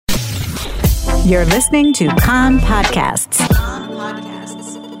You're listening to Kan Podcasts.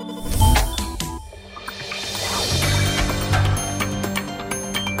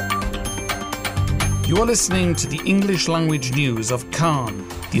 You are listening to the English language news of Kan,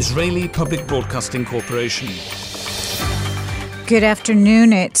 the Israeli Public Broadcasting Corporation. Good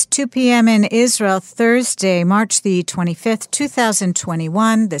afternoon. It's 2 p.m. in Israel, Thursday, March the 25th,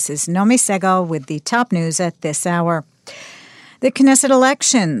 2021. This is Nomi Segal with the top news at this hour. The Knesset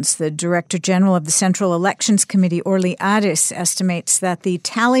elections. The Director General of the Central Elections Committee, Orly Addis, estimates that the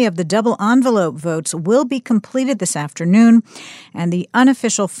tally of the double envelope votes will be completed this afternoon, and the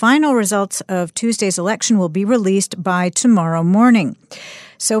unofficial final results of Tuesday's election will be released by tomorrow morning.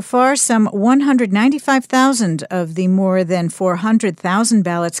 So far, some 195,000 of the more than 400,000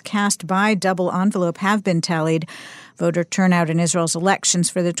 ballots cast by double envelope have been tallied. Voter turnout in Israel's elections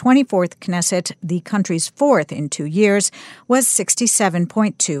for the 24th Knesset, the country's fourth in 2 years, was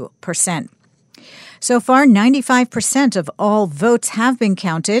 67.2%. So far, 95% of all votes have been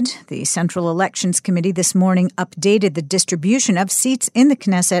counted. The Central Elections Committee this morning updated the distribution of seats in the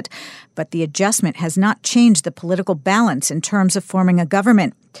Knesset, but the adjustment has not changed the political balance in terms of forming a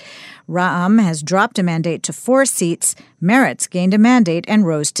government. Ra'am has dropped a mandate to 4 seats. Meretz gained a mandate and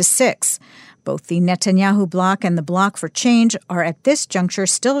rose to 6. Both the Netanyahu bloc and the Bloc for Change are at this juncture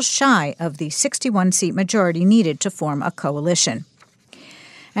still shy of the 61-seat majority needed to form a coalition.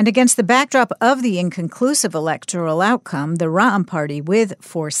 And against the backdrop of the inconclusive electoral outcome, the Ra'am party, with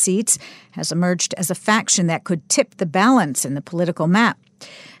 4 seats, has emerged as a faction that could tip the balance in the political map.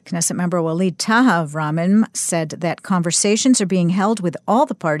 Knesset member Walid Taha of Ra'am said that conversations are being held with all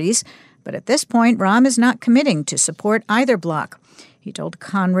the parties, but at this point, Ra'am is not committing to support either bloc. He told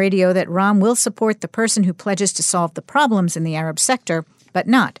Kan Radio that Ra'am will support the person who pledges to solve the problems in the Arab sector, but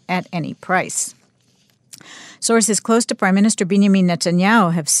not at any price. Sources close to Prime Minister Benjamin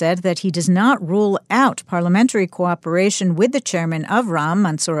Netanyahu have said that he does not rule out parliamentary cooperation with the chairman of Ra'am,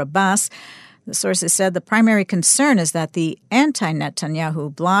 Mansour Abbas. The sources said the primary concern is that the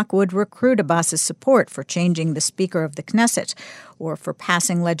anti-Netanyahu bloc would recruit Abbas's support for changing the Speaker of the Knesset or for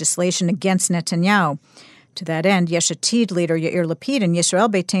passing legislation against Netanyahu. To that end, Yesh Atid leader Yair Lapid and Yisrael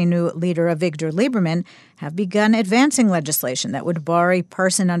Beitenu leader Avigdor Lieberman have begun advancing legislation that would bar a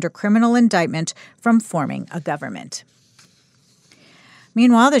person under criminal indictment from forming a government.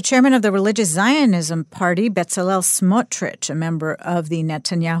 Meanwhile, the chairman of the Religious Zionism Party, Bezalel Smotrich, a member of the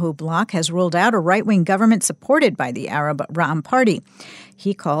Netanyahu bloc, has ruled out a right-wing government supported by the Arab Ra'am party.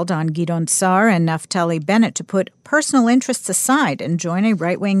 He called on Gideon Sa'ar and Naftali Bennett to put personal interests aside and join a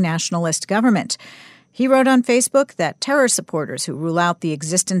right-wing nationalist government. He wrote on Facebook that terror supporters who rule out the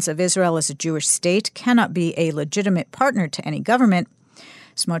existence of Israel as a Jewish state cannot be a legitimate partner to any government.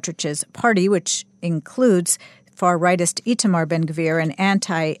 Smotrich's party, which includes far-rightist Itamar Ben-Gvir and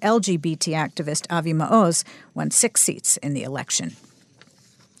anti-LGBT activist Avi Maoz, won 6 seats in the election.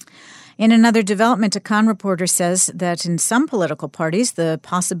 In another development, a Kan reporter says that in some political parties, the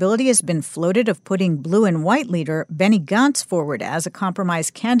possibility has been floated of putting blue and white leader Benny Gantz forward as a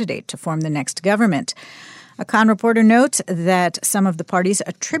compromise candidate to form the next government. A Kan reporter notes that some of the parties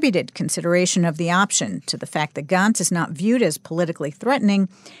attributed consideration of the option to the fact that Gantz is not viewed as politically threatening,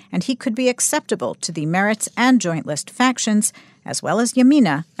 and he could be acceptable to the Meretz and Joint List factions, as well as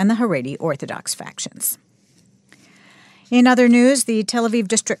Yamina and the Haredi Orthodox factions. In other news, the Tel Aviv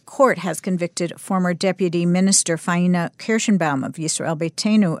District Court has convicted former Deputy Minister Faina Kirschenbaum of Yisrael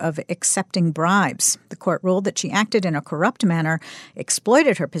Beitenu of accepting bribes. The court ruled that she acted in a corrupt manner,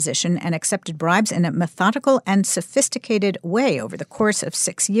 exploited her position, and accepted bribes in a methodical and sophisticated way over the course of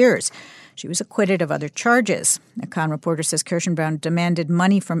 6 years. She was acquitted of other charges. A Kan reporter says Kirschenbaum demanded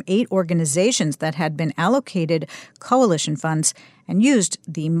money from 8 organizations that had been allocated coalition funds and used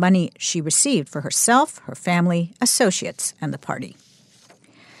the money she received for herself, her family, associates, and the party.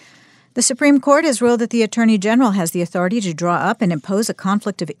 The Supreme Court has ruled that the Attorney General has the authority to draw up and impose a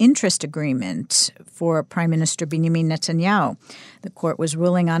conflict of interest agreement for Prime Minister Benjamin Netanyahu. The court was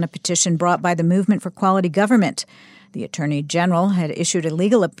ruling on a petition brought by the Movement for Quality Government. The Attorney General had issued a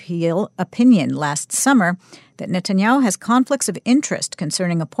legal opinion last summer that Netanyahu has conflicts of interest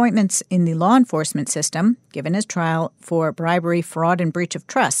concerning appointments in the law enforcement system, given his trial for bribery, fraud, and breach of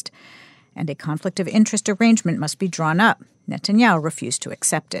trust, and a conflict of interest arrangement must be drawn up. Netanyahu refused to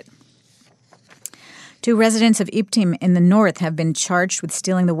accept it. 2 residents of Iptim in the north have been charged with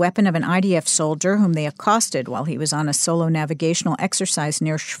stealing the weapon of an IDF soldier whom they accosted while he was on a solo navigational exercise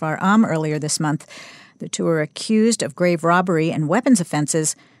near Shfar'am earlier this month. The 2 are accused of grave robbery and weapons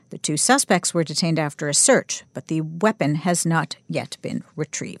offenses. The 2 suspects were detained after a search, but the weapon has not yet been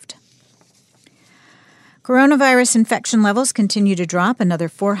retrieved. Coronavirus infection levels continue to drop. Another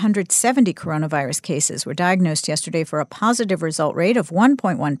 470 coronavirus cases were diagnosed yesterday for a positive result rate of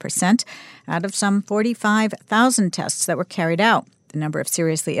 1.1% out of some 45,000 tests that were carried out. The number of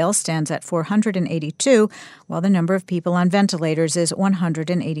seriously ill stands at 482, while the number of people on ventilators is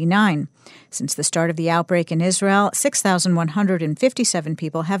 189. Since the start of the outbreak in Israel, 6,157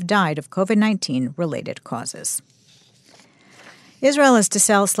 people have died of COVID-19-related causes. Israel is to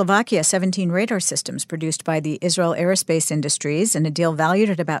sell Slovakia 17 radar systems produced by the Israel Aerospace Industries in a deal valued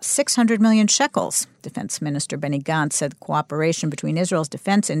at about 600 million shekels. Defense Minister Benny Gantz said cooperation between Israel's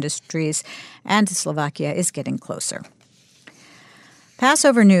defense industries and Slovakia is getting closer.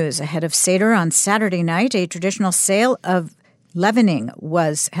 Passover news ahead of Seder on Saturday night. A traditional sale of leavening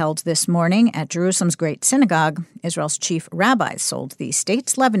was held this morning at Jerusalem's Great Synagogue. Israel's chief rabbi sold the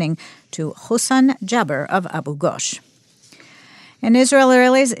state's leavening to Hossan Jaber of Abu Ghosh. And Israel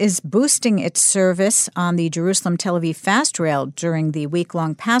Airlines is boosting its service on the Jerusalem-Tel Aviv fast rail during the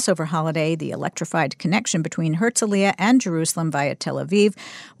week-long Passover holiday. The electrified connection between Herzliya and Jerusalem via Tel Aviv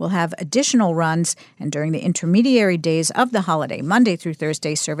will have additional runs, and during the intermediary days of the holiday, Monday through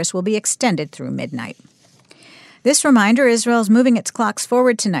Thursday, service will be extended through midnight. This reminder, Israel is moving its clocks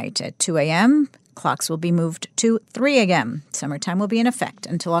forward tonight at 2 a.m. Clocks will be moved to 3 a.m. Summertime will be in effect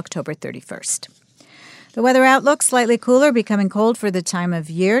until October 31st. The weather outlook, slightly cooler, becoming cold for the time of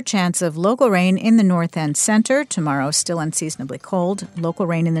year. Chance of local rain in the north and center. Tomorrow, still unseasonably cold. Local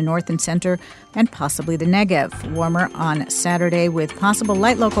rain in the north and center and possibly the Negev. Warmer on Saturday with possible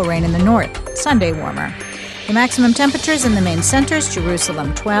light local rain in the north. Sunday, warmer. The maximum temperatures in the main centers,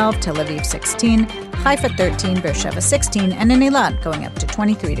 Jerusalem 12, Tel Aviv 16, Haifa 13, Beersheba 16, and in Eilat going up to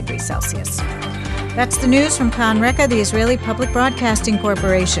 23 degrees Celsius. That's the news from Kan Reka, the Israeli Public Broadcasting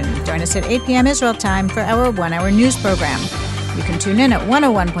Corporation. Join us at 8 p.m. Israel time for our one-hour news program. You can tune in at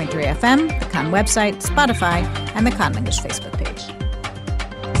 101.3 FM, the Kan website, Spotify, and the Kan English Facebook page.